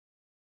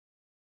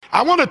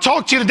I want to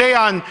talk to you today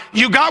on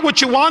you got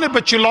what you wanted,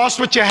 but you lost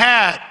what you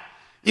had.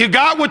 You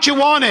got what you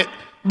wanted,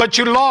 but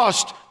you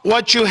lost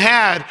what you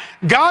had.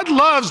 God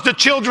loves the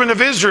children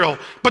of Israel,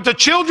 but the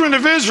children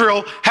of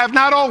Israel have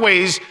not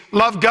always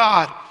loved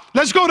God.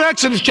 Let's go to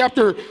Exodus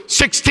chapter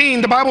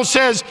 16. The Bible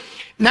says,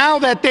 now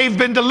that they've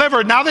been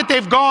delivered, now that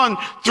they've gone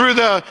through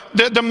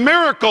the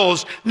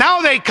miracles,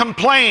 now they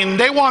complain.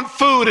 They want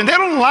food, and they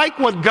don't like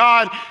what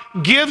God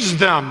gives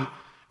them.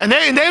 And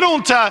they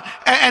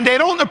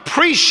don't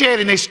appreciate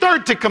it, and they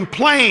start to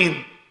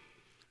complain.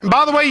 And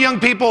by the way, young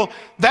people,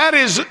 that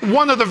is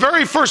one of the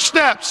very first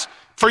steps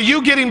for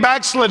you getting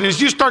backslidden is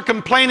you start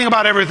complaining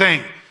about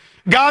everything.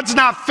 God's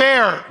not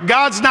fair.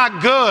 God's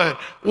not good.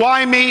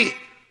 Why me?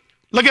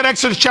 Look at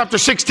Exodus chapter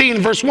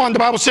 16, verse 1. The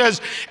Bible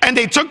says, and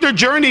they took their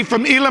journey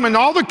from Elim, and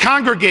all the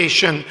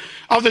congregation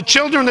of the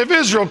children of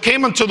Israel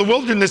came unto the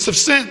wilderness of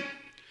Sin,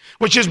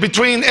 which is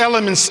between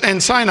Elim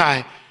and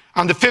Sinai.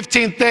 On the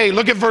 15th day,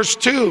 look at verse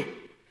 2.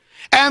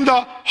 And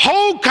the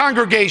whole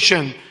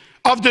congregation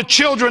of the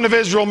children of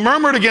Israel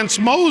murmured against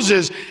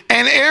Moses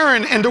and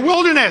Aaron in the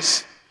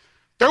wilderness.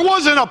 There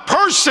wasn't a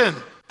person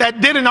that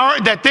didn't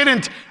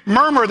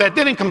murmur, that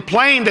didn't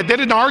complain, that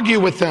didn't argue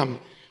with them.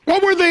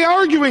 What were they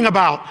arguing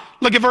about?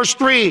 Look at verse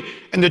 3.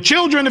 And the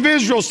children of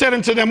Israel said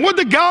unto them, would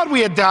to God we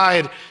had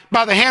died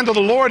by the hand of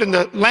the Lord in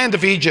the land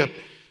of Egypt,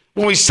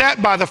 when we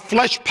sat by the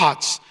flesh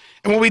pots,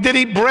 and when we did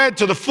eat bread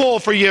to the full,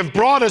 for ye have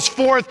brought us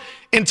forth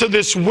into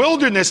this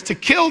wilderness to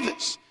kill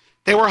this.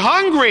 They were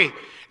hungry.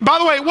 By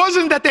the way, it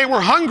wasn't that they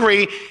were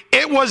hungry,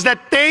 it was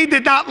that they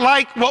did not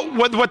like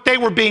what they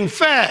were being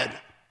fed.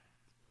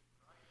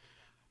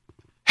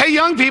 Hey,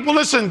 young people,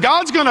 listen,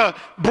 God's going to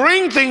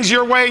bring things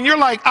your way, and you're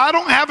like, I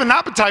don't have an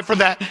appetite for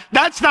that.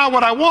 That's not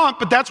what I want,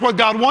 but that's what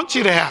God wants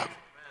you to have.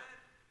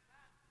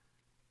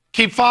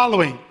 Keep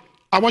following.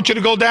 I want you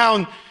to go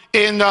down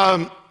in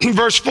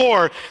verse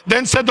 4.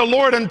 Then said the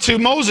Lord unto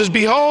Moses,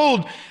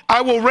 behold,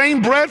 I will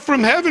rain bread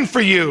from heaven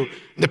for you.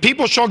 The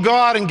people shall go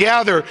out and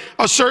gather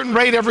a certain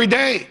rate every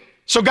day.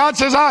 So God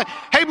says,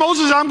 hey,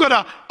 Moses, I'm going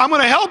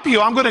to help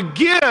you. I'm going to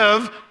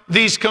give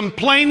these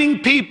complaining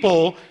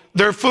people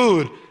their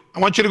food. I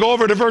want you to go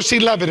over to verse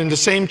 11 in the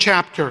same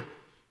chapter.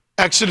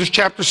 Exodus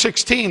chapter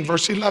 16,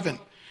 verse 11.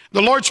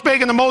 The Lord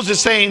spake unto Moses,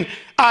 saying,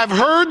 I've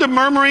heard the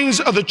murmurings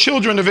of the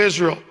children of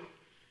Israel.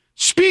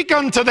 Speak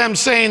unto them,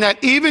 saying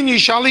that even ye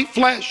shall eat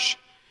flesh,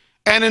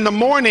 and in the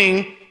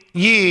morning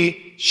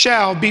ye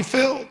shall be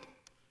filled.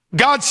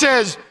 God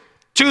says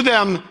to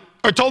them,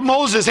 or told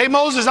Moses, hey,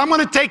 Moses, I'm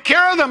going to take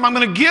care of them. I'm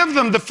going to give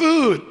them the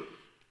food.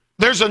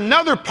 There's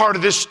another part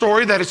of this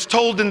story that is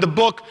told in the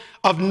book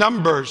of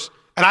Numbers.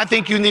 And I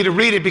think you need to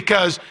read it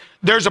because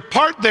there's a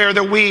part there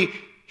that we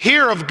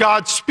hear of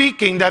God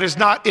speaking that is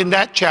not in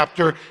that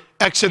chapter,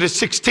 Exodus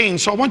 16.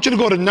 So I want you to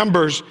go to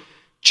Numbers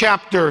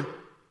chapter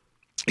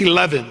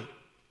 11.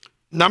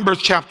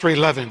 Numbers chapter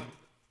 11. I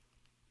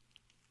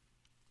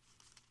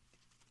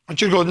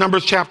want you to go to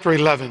Numbers chapter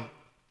 11.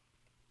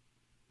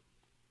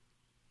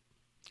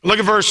 Look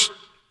at verse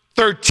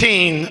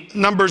 13,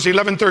 Numbers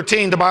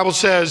 11:13. The Bible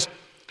says,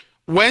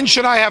 when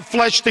should I have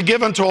flesh to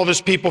give unto all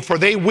this people? For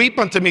they weep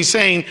unto me,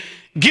 saying,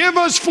 give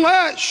us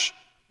flesh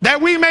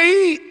that we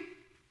may eat.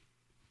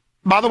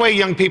 By the way,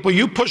 young people,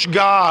 you push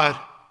God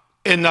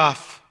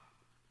enough,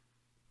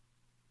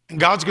 and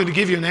God's going to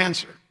give you an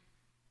answer.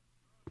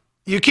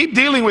 You keep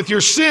dealing with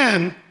your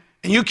sin,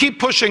 and you keep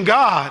pushing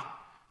God,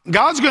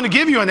 God's going to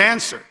give you an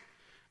answer.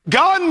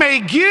 God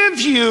may give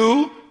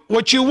you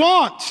what you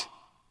want,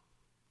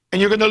 and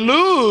you're going to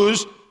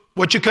lose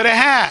what you could have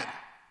had.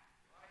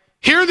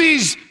 Here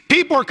these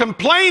people are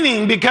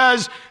complaining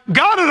because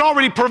God had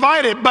already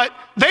provided, but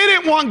they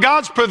didn't want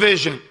God's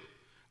provision.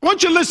 I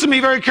want you to listen to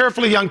me very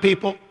carefully, young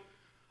people.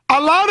 A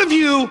lot of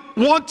you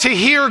want to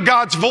hear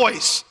God's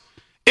voice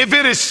if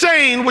it is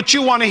saying what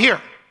you want to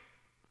hear.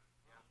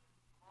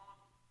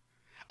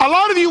 A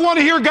lot of you want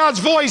to hear God's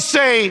voice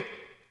say,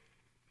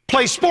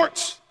 play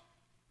sports.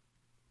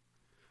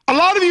 A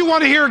lot of you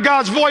want to hear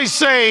God's voice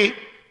say,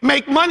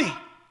 make money.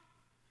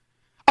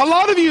 A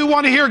lot of you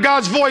want to hear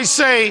God's voice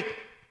say,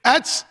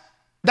 that's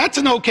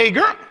an okay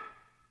girl.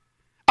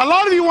 A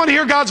lot of you want to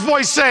hear God's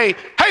voice say,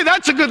 hey,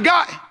 that's a good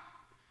guy.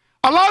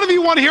 A lot of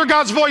you want to hear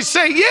God's voice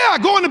say, yeah,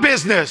 go into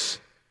business.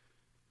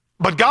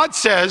 But God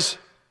says,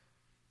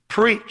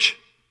 preach.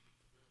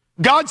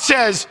 God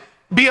says,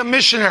 be a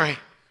missionary.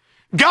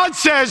 God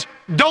says,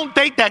 don't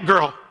date that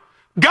girl.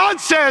 God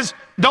says,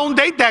 don't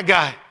date that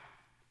guy.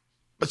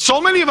 But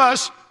so many of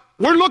us,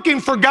 we're looking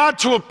for God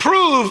to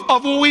approve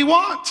of what we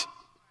want.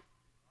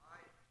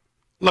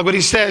 Look what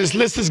he says.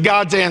 This is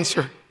God's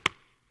answer.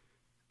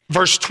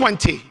 Verse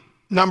 20,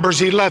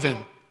 Numbers 11.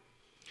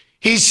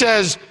 He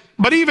says,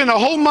 but even a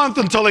whole month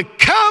until it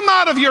come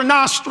out of your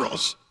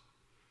nostrils.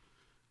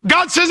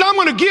 God says, I'm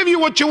going to give you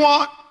what you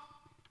want.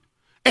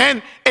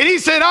 And he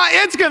said,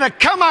 it's going to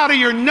come out of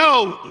your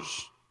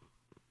nose.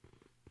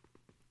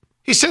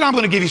 He said, I'm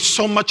going to give you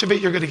so much of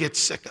it, you're going to get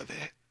sick of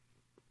it.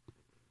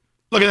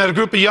 Looking at a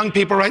group of young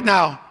people right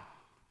now,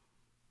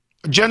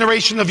 a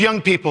generation of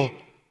young people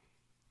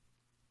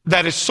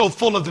that is so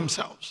full of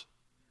themselves.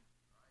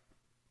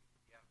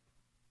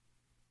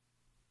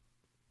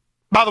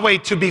 By the way,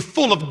 to be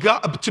full of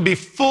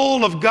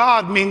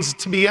God means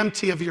to be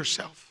empty of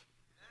yourself.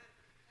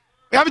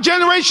 We have a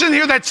generation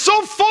here that's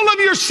so full of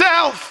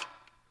yourself.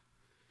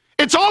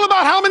 It's all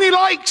about how many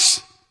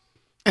likes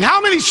and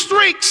how many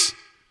streaks.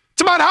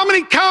 It's about how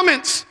many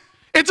comments.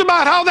 It's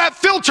about how that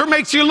filter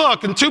makes you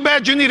look. And too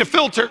bad you need a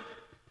filter.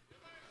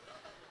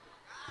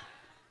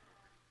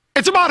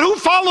 It's about who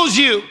follows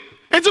you.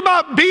 It's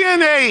about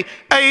being a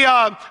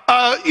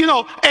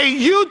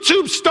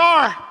YouTube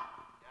star.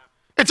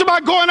 It's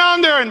about going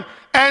on there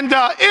and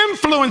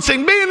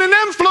influencing, being an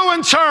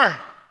influencer.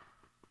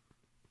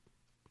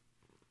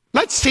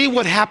 Let's see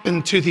what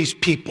happened to these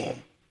people.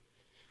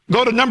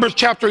 Go to Numbers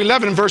chapter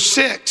 11, verse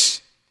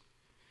 6.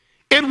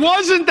 It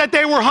wasn't that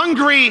they were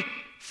hungry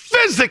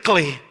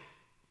physically.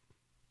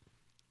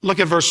 Look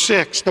at verse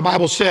 6. The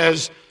Bible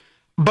says,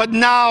 but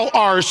now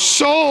our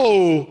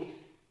soul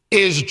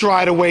is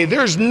dried away.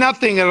 There's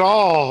nothing at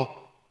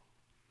all.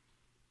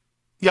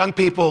 Young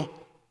people,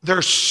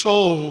 their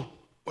soul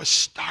was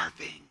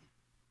starving.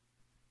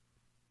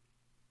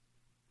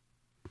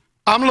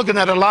 I'm looking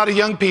at a lot of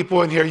young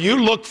people in here. You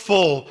look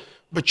full,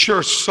 but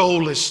your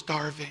soul is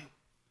starving.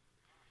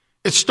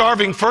 It's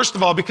starving, first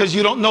of all, because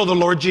you don't know the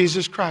Lord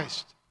Jesus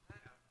Christ.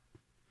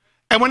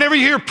 And whenever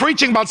you hear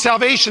preaching about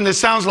salvation, it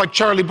sounds like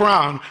Charlie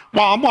Brown.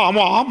 Wah, wah,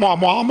 wah, wah,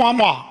 wah, wah,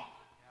 wah.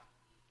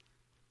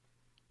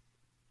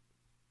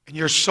 And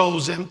your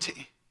soul's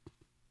empty.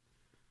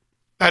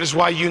 That is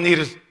why you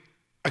need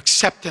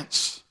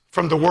acceptance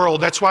from the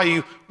world. That's why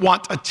you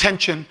want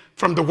attention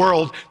from the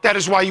world. That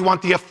is why you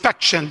want the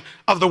affection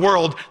of the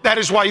world. That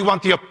is why you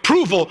want the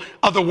approval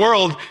of the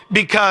world,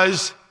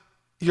 because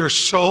your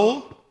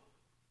soul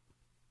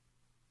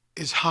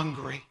is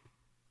hungry.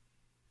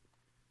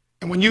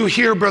 And when you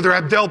hear Brother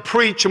Abdel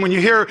preach, and when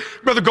you hear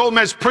Brother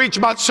Gomez preach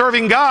about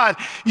serving God,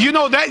 you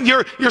know that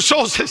your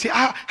soul says,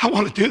 yeah, I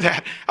want to do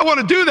that. I want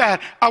to do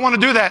that. I want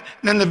to do that.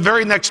 And then the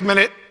very next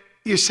minute,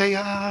 you say,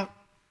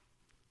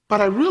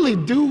 but I really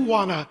do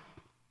want to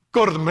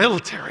go to the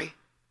military.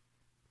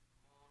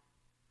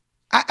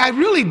 I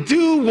really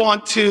do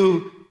want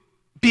to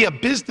be a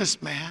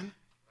businessman.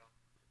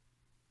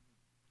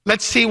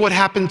 Let's see what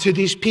happened to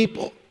these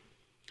people.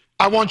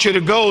 I want you to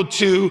go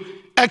to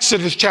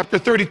Exodus chapter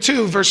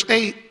 32, verse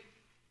 8.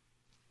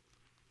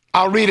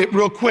 I'll read it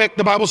real quick.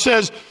 The Bible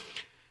says,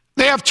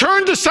 they have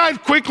turned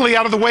aside quickly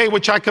out of the way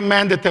which I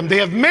commanded them. They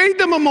have made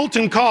them a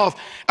molten calf,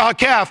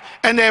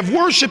 and they have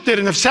worshipped it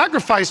and have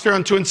sacrificed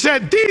thereunto and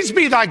said, these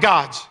be thy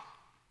gods.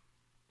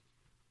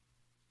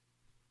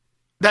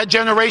 That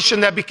generation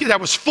that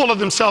was full of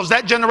themselves,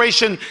 that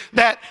generation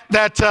that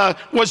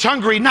was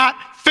hungry, not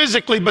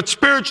physically but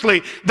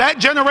spiritually, that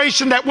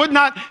generation that would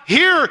not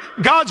hear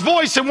God's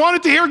voice and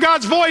wanted to hear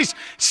God's voice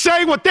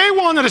say what they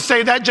wanted to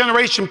say, that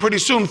generation pretty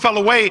soon fell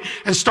away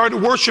and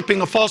started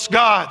worshiping a false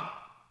god.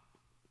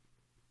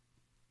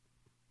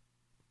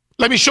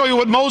 Let me show you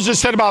what Moses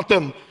said about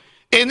them.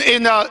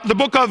 In the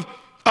book of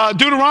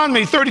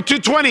Deuteronomy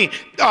 32:20,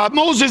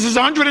 Moses is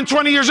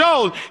 120 years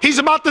old. He's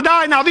about to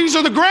die. Now, these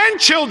are the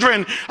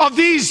grandchildren of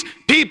these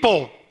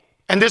people.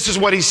 And this is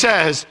what he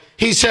says.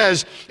 He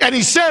says, and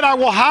he said, I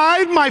will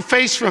hide my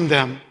face from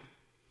them.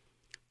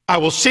 I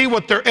will see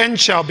what their end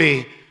shall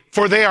be,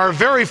 for they are a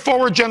very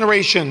forward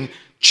generation,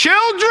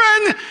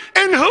 children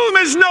in whom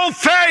is no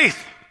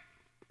faith.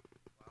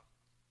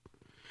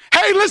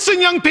 Hey,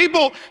 listen, young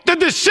people, the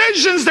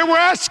decisions that we're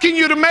asking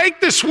you to make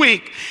this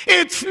week,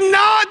 it's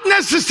not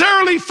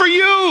necessarily for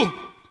you.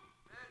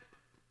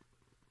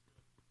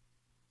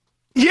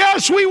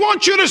 Yes, we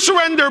want you to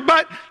surrender,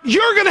 but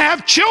you're going to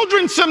have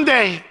children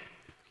someday.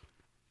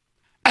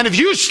 And if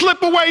you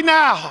slip away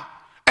now,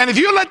 and if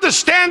you let the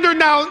standard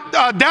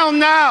down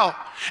now,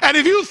 and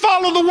if you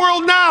follow the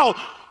world now,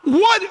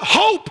 what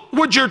hope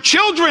would your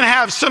children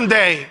have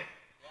someday?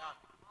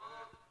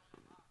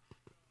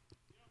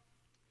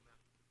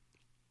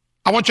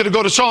 I want you to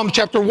go to Psalm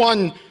chapter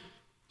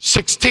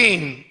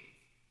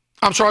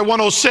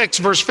 106,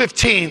 verse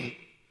 15.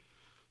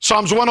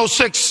 Psalms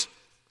 106,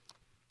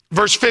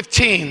 verse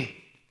 15.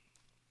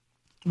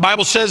 The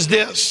Bible says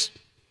this,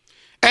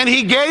 and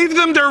he gave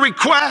them their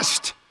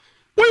request.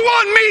 We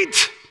want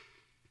meat.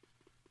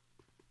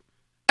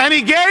 And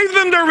he gave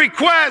them their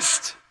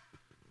request.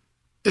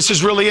 This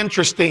is really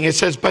interesting. It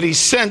says, but he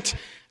sent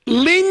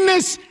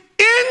leanness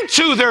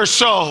into their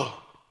soul.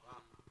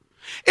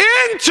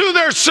 Into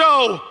their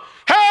soul.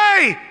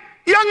 Hey,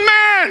 young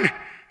man,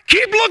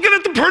 keep looking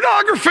at the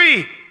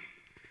pornography.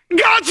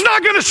 God's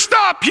not going to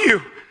stop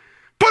you.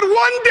 But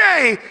one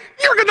day,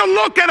 you're going to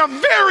look at a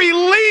very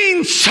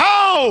lean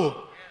soul,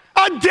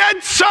 a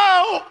dead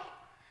soul.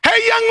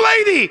 Hey, young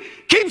lady,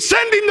 keep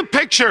sending the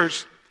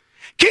pictures.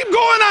 Keep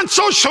going on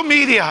social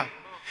media.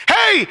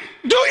 Hey,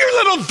 do your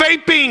little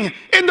vaping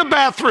in the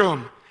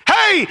bathroom.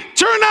 Hey,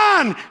 turn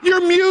on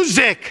your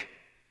music.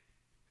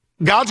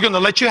 God's going to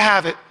let you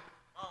have it.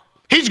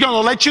 He's going to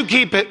let you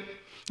keep it.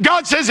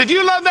 God says, if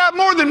you love that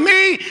more than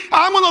me,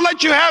 I'm going to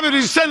let you have it.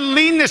 He said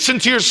leanness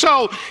into your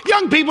soul.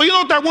 Young people, you know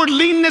what that word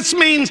leanness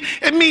means?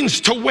 It means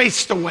to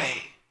waste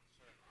away.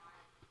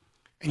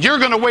 And you're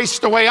going to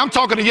waste away. I'm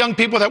talking to young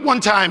people that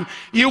one time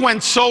you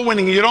went soul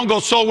winning. You don't go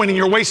soul winning,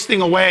 you're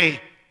wasting away.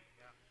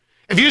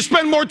 If you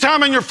spend more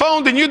time on your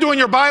phone than you do in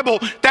your Bible,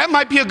 that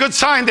might be a good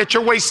sign that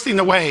you're wasting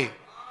away.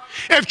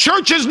 If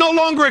church is no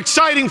longer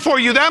exciting for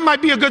you, that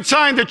might be a good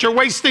sign that you're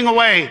wasting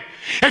away.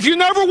 If you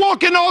never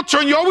walk an altar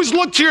and you always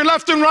look to your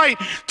left and right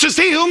to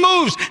see who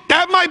moves,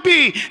 that might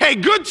be a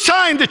good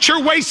sign that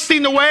you're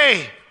wasting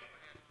away.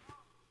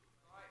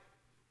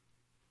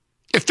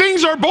 If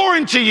things are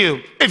boring to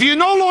you, if you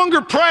no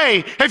longer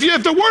pray,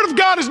 if the Word of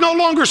God is no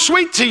longer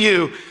sweet to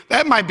you,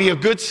 that might be a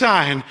good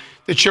sign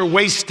that you're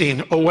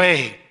wasting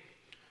away.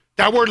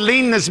 That word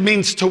leanness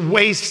means to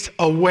waste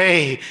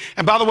away.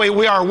 And by the way,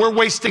 we're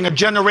wasting a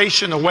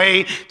generation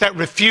away that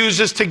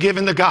refuses to give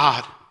into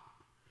God.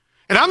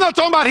 And I'm not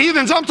talking about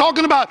heathens. I'm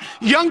talking about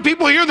young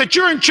people here that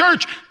you're in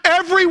church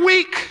every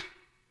week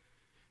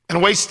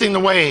and wasting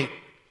away.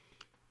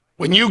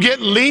 When you get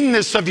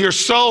leanness of your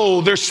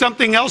soul, there's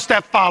something else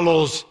that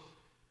follows.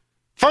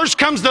 First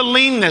comes the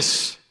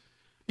leanness.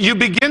 You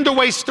begin to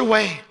waste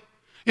away.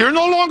 You're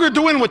no longer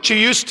doing what you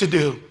used to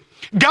do.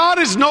 God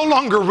is no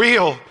longer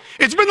real.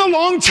 It's been a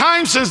long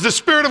time since the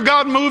Spirit of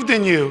God moved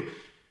in you.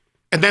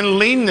 And then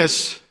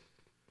leanness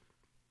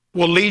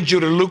will lead you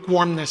to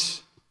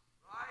lukewarmness.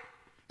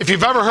 If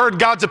you've ever heard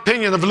God's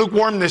opinion of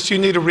lukewarmness, you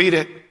need to read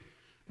it.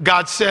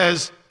 God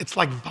says it's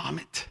like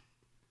vomit.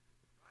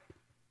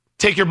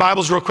 Take your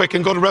Bibles real quick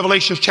and go to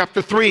Revelation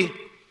chapter 3,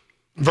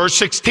 verse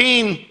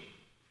 16.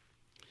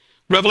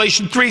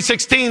 Revelation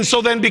 3:16.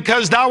 So then,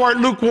 because thou art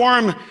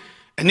lukewarm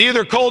and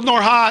neither cold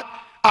nor hot,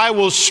 I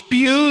will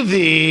spew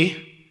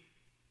thee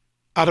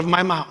out of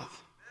my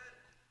mouth.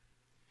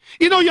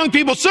 You know, young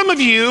people, some of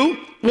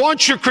you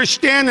want your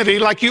Christianity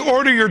like you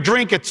order your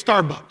drink at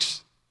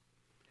Starbucks.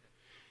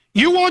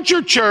 You want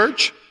your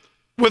church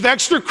with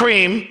extra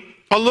cream,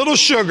 a little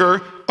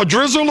sugar, a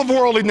drizzle of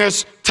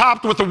worldliness,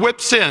 topped with a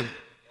whipped sin.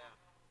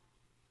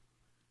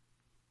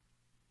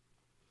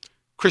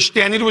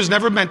 Christianity was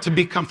never meant to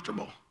be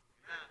comfortable.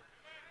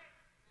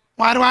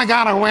 Why do I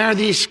gotta wear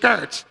these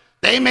skirts?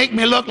 They make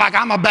me look like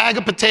I'm a bag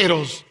of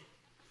potatoes.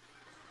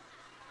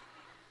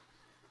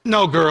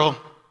 No, girl.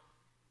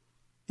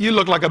 You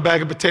look like a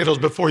bag of potatoes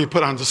before you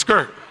put on the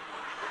skirt.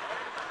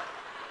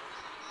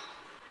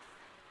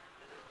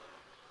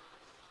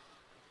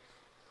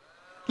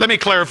 Let me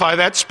clarify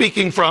that,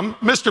 speaking from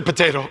Mr.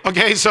 Potato.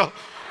 Okay, so.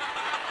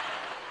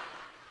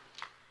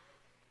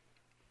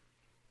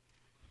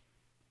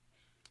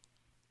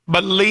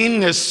 But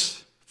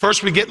leanness,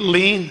 first we get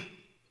lean.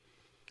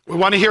 We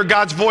want to hear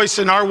God's voice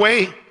in our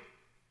way.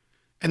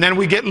 And then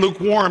we get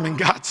lukewarm, and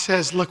God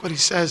says, look what he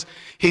says.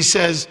 He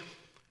says,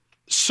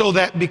 so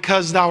that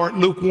because thou art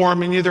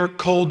lukewarm and neither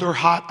cold or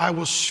hot, I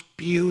will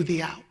spew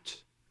thee out.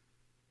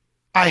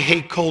 I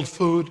hate cold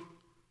food.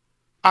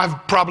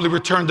 I've probably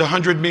returned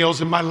 100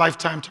 meals in my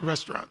lifetime to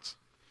restaurants.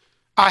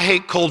 I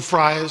hate cold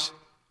fries.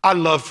 I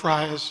love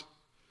fries.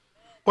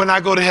 When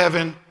I go to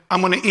heaven, I'm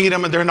going to eat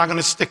them and they're not going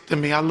to stick to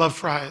me. I love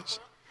fries.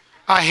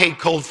 I hate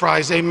cold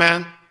fries.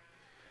 Amen.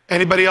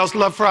 Anybody else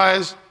love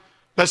fries?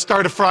 Let's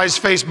start a fries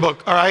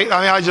Facebook. All right.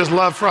 I just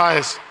love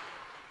fries.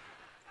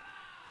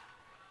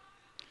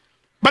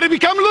 But it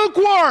become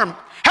lukewarm.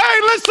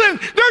 Hey, listen,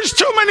 there's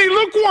too many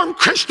lukewarm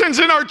Christians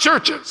in our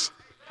churches.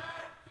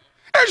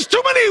 There's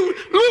too many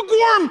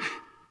lukewarm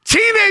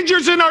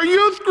teenagers in our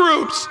youth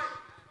groups.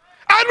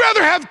 I'd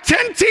rather have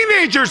 10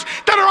 teenagers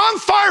that are on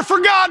fire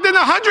for God than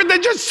 100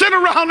 that just sit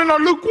around and are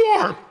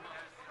lukewarm.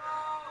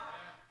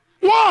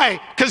 Why?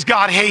 Because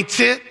God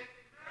hates it.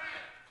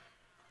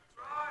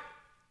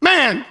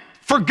 Man,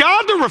 for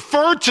God to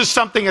refer to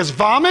something as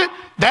vomit,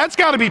 that's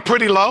got to be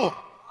pretty low.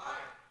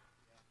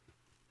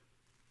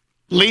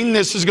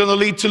 Leanness is going to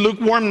lead to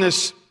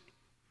lukewarmness.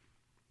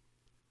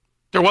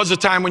 There was a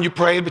time when you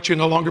prayed, but you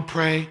no longer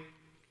pray.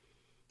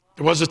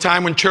 There was a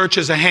time when church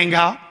is a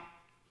hangout.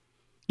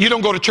 You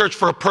don't go to church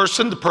for a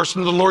person, the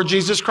person of the Lord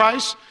Jesus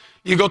Christ.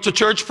 You go to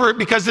church for it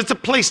because it's a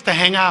place to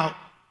hang out.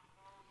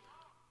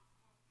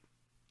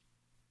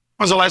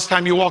 When's the last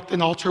time you walked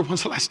an altar?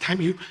 When's the last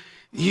time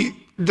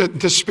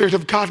the Spirit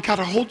of God got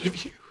a hold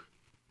of you?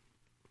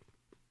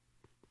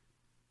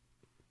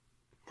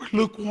 We're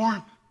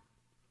lukewarm.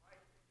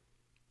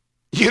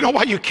 You know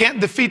why you can't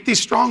defeat these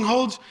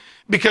strongholds?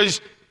 Because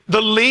the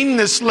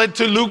leanness led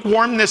to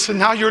lukewarmness, and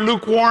now you're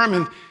lukewarm,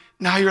 and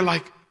now you're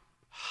like,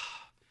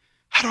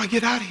 how do I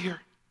get out of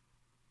here?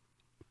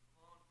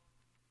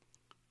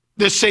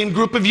 This same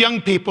group of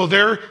young people,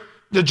 they're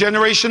the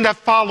generation that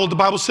followed, the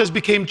Bible says,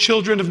 became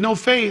children of no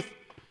faith.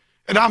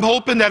 And I'm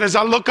hoping that as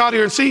I look out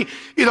here and see,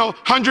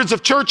 hundreds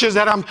of churches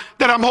that I'm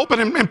hoping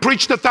and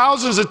preach to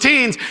thousands of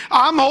teens,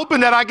 I'm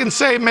hoping that I can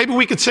say, maybe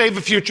we could save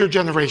a future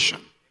generation.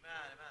 Amen.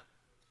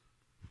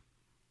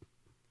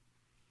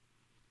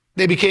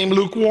 They became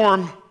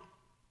lukewarm,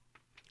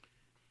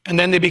 and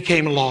then they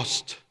became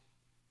lost.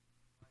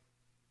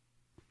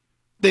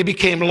 They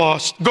became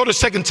lost. Go to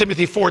 2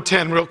 Timothy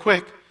 4:10 real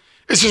quick.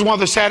 This is one of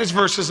the saddest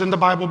verses in the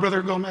Bible,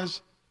 Brother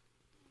Gomez.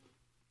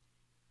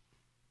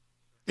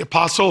 The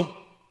apostle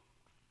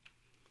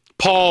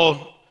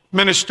Paul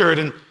ministered,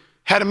 and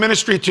had a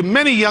ministry to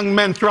many young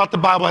men throughout the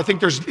Bible. I think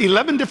there's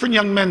 11 different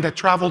young men that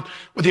traveled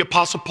with the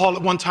Apostle Paul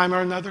at one time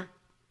or another.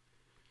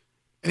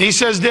 And he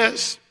says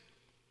this.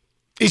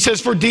 He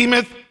says, for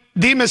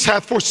Demas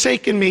hath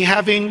forsaken me,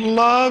 having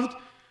loved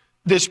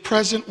this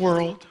present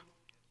world,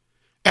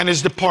 and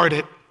is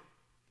departed.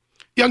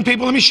 Young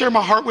people, let me share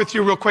my heart with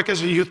you real quick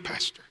as a youth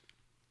pastor.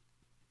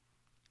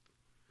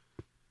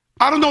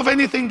 I don't know of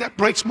anything that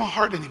breaks my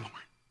heart anymore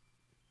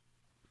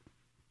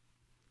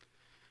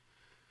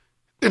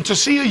than to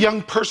see a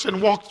young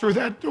person walk through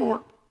that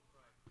door.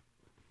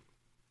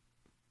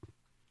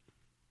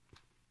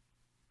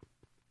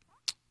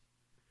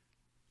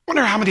 I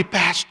wonder how many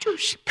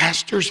pastors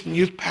and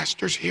youth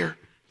pastors here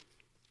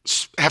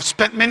have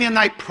spent many a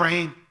night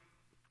praying,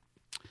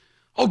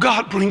 oh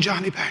God, bring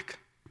Johnny back.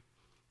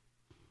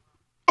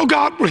 Oh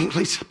God, bring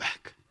Lisa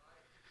back.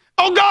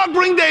 Oh God,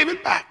 bring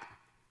David back.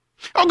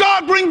 Oh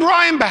God, bring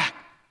Brian back.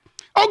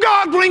 Oh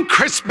God, bring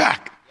Chris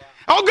back.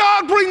 Oh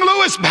God, bring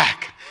Lewis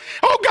back.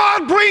 Oh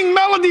God, bring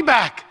Melody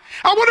back.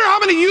 I wonder how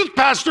many youth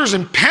pastors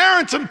and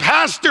parents and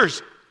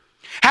pastors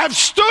have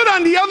stood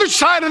on the other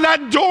side of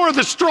that door of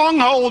the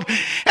stronghold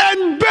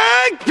and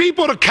begged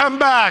people to come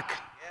back.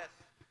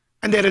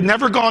 And they had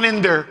never gone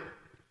in there.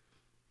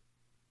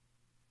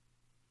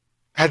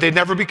 Had they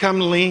never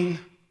become lean?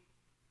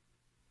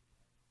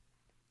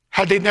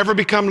 Had they never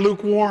become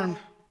lukewarm?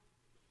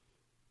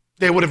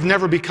 They would have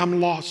never become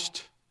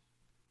lost.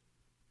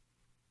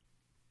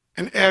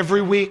 And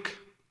every week,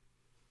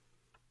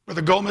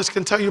 Brother Gomez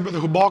can tell you, Brother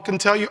Hubal can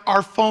tell you,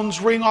 our phones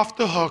ring off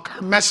the hook.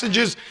 Our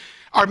messages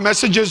are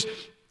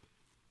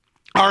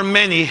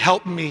many.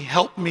 Help me,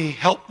 help me,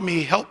 help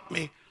me, help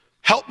me,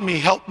 help me,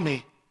 help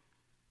me.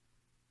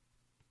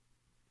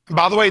 And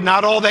by the way,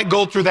 not all that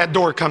go through that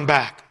door come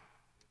back.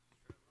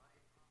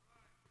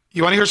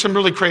 You want to hear something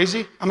really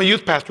crazy? I'm a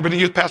youth pastor, been a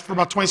youth pastor for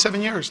about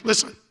 27 years.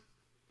 Listen,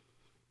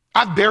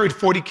 I've buried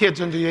 40 kids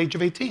under the age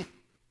of 18.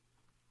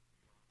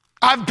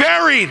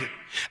 I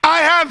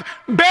have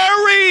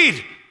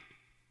buried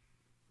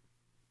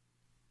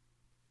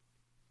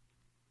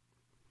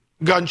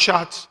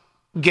gunshots,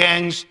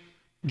 gangs,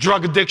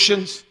 drug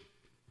addictions.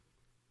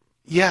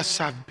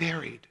 Yes, I've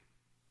buried.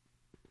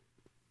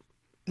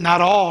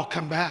 Not all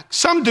come back.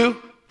 Some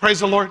do, praise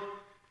the Lord.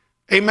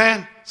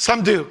 Amen.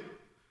 Some do,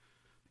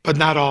 but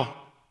not all.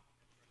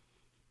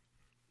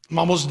 I'm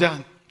almost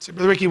done. Say,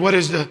 Brother Ricky, what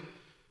is the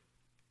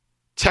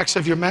text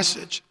of your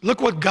message?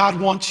 Look what God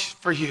wants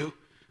for you.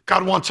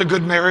 God wants a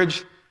good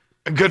marriage,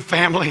 a good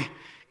family.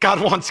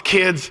 God wants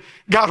kids.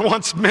 God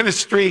wants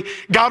ministry.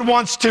 God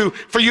wants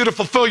for you to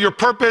fulfill your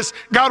purpose.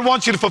 God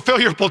wants you to fulfill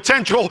your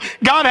potential.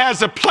 God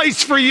has a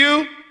place for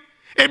you.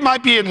 It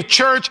might be in a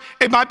church.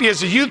 It might be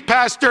as a youth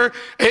pastor.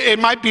 It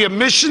might be a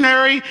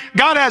missionary.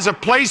 God has a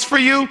place for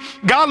you.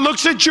 God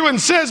looks at you and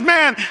says,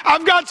 man,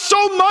 I've got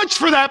so much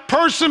for that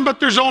person, but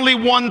there's only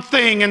one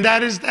thing, and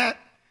that is that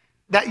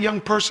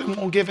young person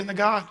won't give in to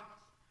God.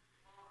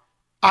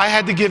 I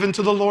had to give in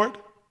to the Lord.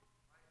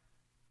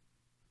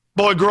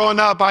 Boy, growing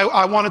up,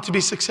 I wanted to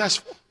be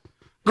successful.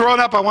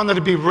 Growing up, I wanted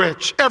to be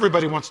rich.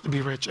 Everybody wants to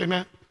be rich,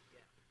 amen?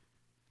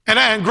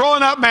 And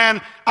growing up,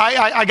 man,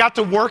 I got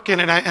to work in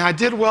it, and I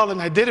did well, and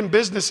I did in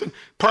business. And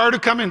prior to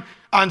coming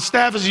on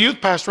staff as a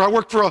youth pastor, I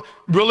worked for a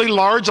really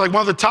large, like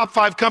one of the top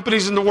 5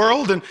 companies in the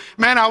world. And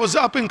man, I was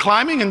up and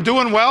climbing and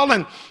doing well.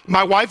 And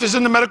my wife is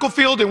in the medical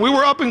field, and we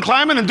were up and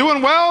climbing and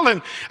doing well.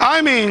 And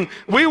I mean,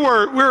 we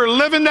were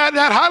living that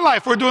high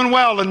life. We're doing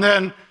well. And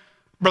then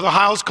Brother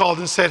Hiles called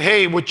and said,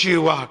 hey, would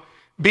you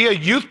be a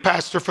youth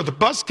pastor for the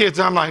bus kids?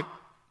 I'm like,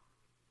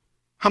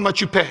 how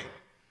much you pay?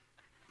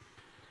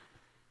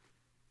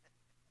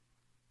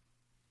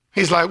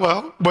 He's like,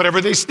 well,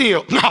 whatever they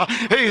steal. No,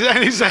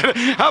 he said,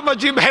 how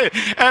much you pay?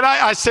 And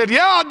I said,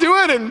 yeah, I'll do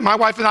it. And my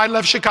wife and I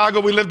left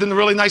Chicago. We lived in a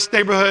really nice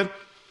neighborhood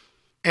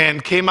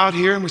and came out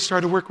here, and we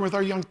started working with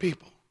our young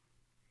people.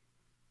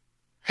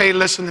 Hey,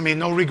 listen to me,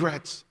 no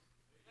regrets.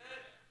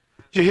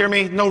 Did you hear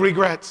me? No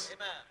regrets.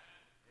 Amen.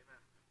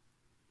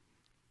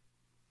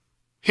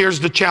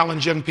 Here's the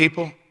challenge, young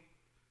people.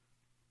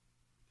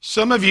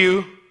 Some of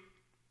you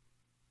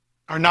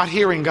are not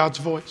hearing God's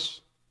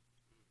voice.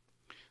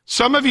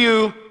 Some of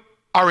you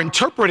are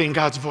interpreting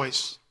God's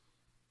voice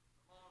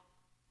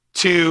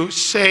to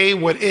say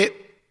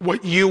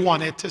what you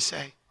want it to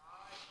say.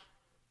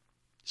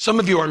 Some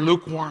of you are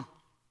lukewarm.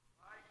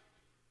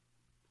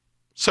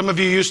 Some of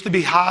you used to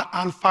be hot,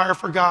 on fire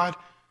for God,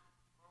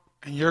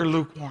 and you're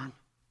lukewarm.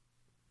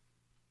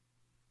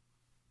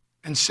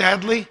 And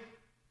sadly,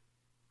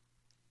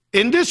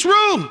 in this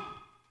room,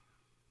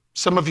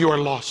 some of you are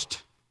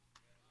lost.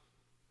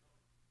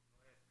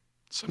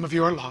 Some of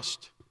you are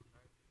lost.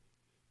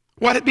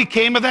 What it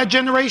became of that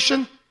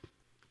generation?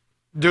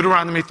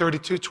 Deuteronomy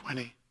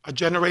 32:20, a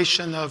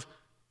generation of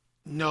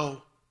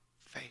no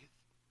faith.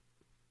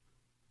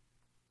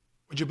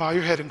 Would you bow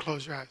your head and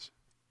close your eyes?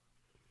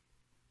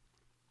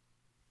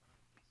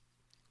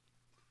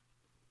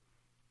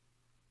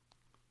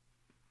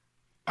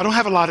 I don't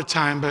have a lot of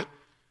time, but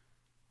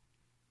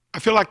I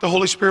feel like the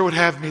Holy Spirit would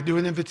have me do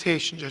an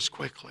invitation just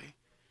quickly.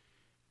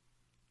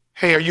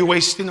 Hey, are you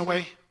wasting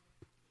away?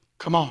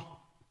 Come on.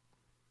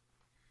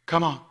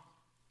 Come on.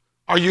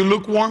 Are you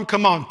lukewarm?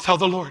 Come on, tell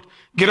the Lord.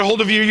 Get a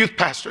hold of your youth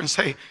pastor and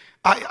say,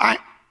 I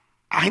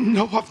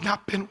know I've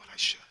not been what I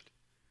should.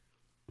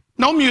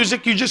 No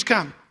music, you just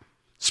come.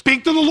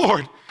 Speak to the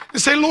Lord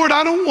and say, Lord,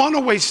 I don't want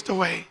to waste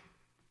away.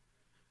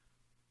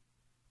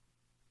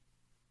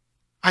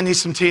 I need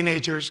some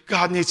teenagers.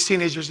 God needs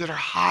teenagers that are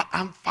hot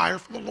on fire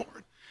for the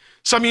Lord.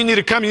 Some of you need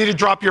to come. You need to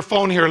drop your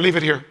phone here or leave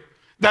it here.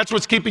 That's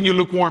what's keeping you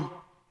lukewarm.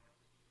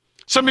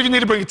 Some of you need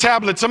to bring a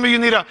tablet. Some of you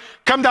need to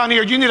come down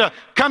here. You need to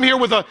come here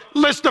with a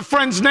list of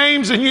friends'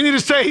 names, and you need to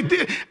say,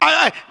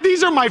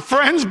 these are my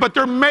friends, but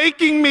they're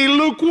making me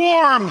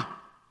lukewarm.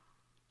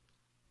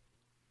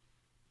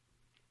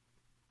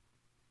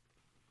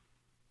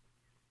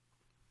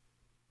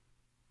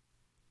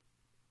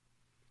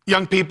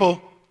 Young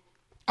people,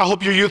 I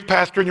hope your youth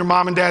pastor and your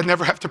mom and dad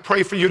never have to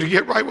pray for you to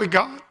get right with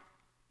God.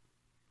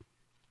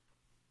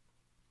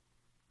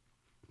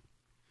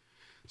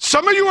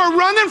 Some of you are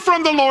running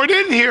from the Lord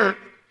in here.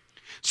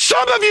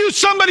 Some of you,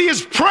 somebody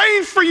is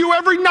praying for you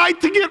every night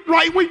to get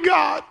right with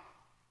God.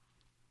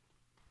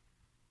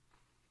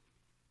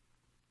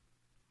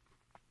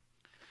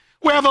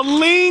 We have a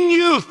lean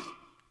youth,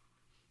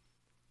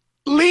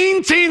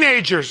 lean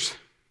teenagers,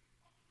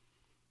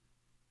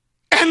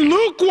 and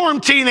lukewarm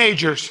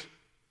teenagers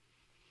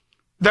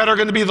that are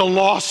going to be the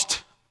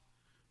lost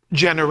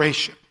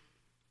generation.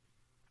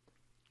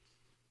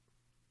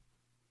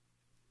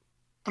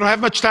 I don't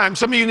have much time.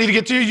 Some of you need to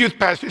get to your youth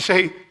pastor and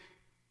say,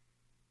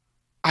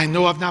 I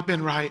know I've not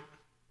been right.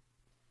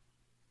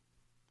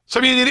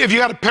 Some of you need, if you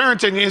got a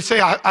parent and you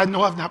say, I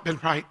know I've not been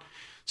right.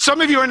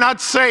 Some of you are not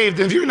saved.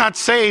 If you're not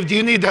saved,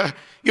 you need to,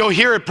 you'll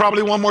hear it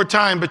probably one more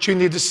time, but you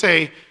need to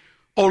say,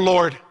 oh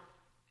Lord,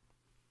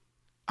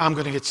 I'm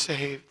going to get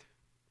saved.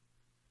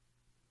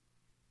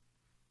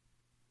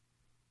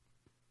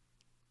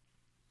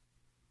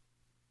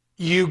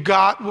 You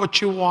got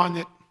what you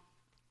wanted.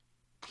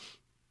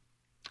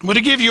 I'm going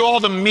to give you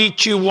all the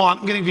meat you want.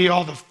 I'm going to give you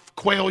all the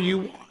quail you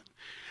want.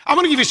 I'm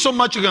going to give you so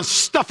much you're going to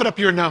stuff it up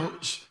your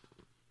nose.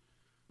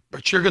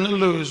 But you're going to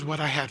lose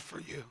what I had for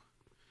you.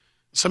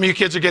 Some of you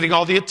kids are getting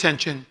all the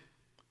attention.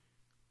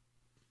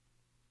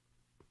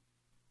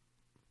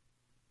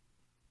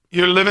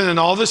 You're living in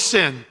all the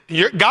sin.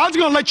 God's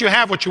going to let you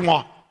have what you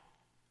want.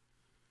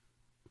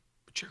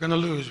 But you're going to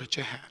lose what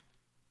you had.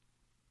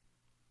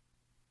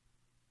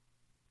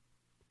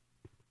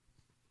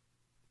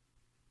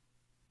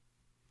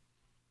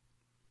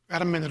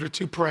 Got a minute or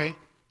two, pray.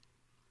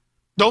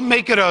 Don't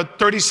make it a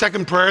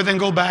 30-second prayer, then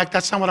go back.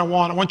 That's not what I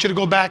want. I want you to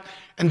go back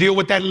and deal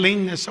with that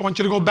leanness. I want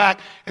you to go back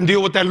and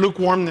deal with that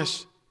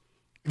lukewarmness.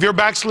 If you're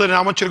backslidden,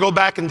 I want you to go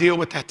back and deal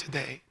with that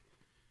today.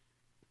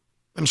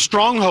 Them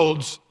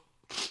strongholds,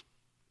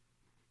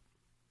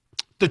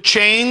 the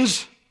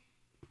chains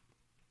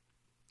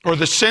or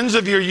the sins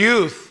of your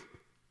youth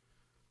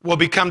will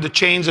become the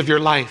chains of your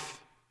life.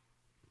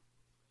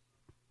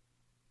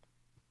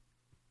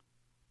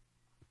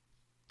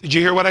 Did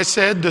you hear what I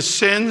said? The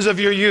sins of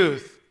your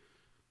youth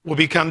will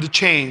become the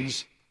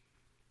chains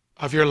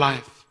of your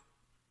life.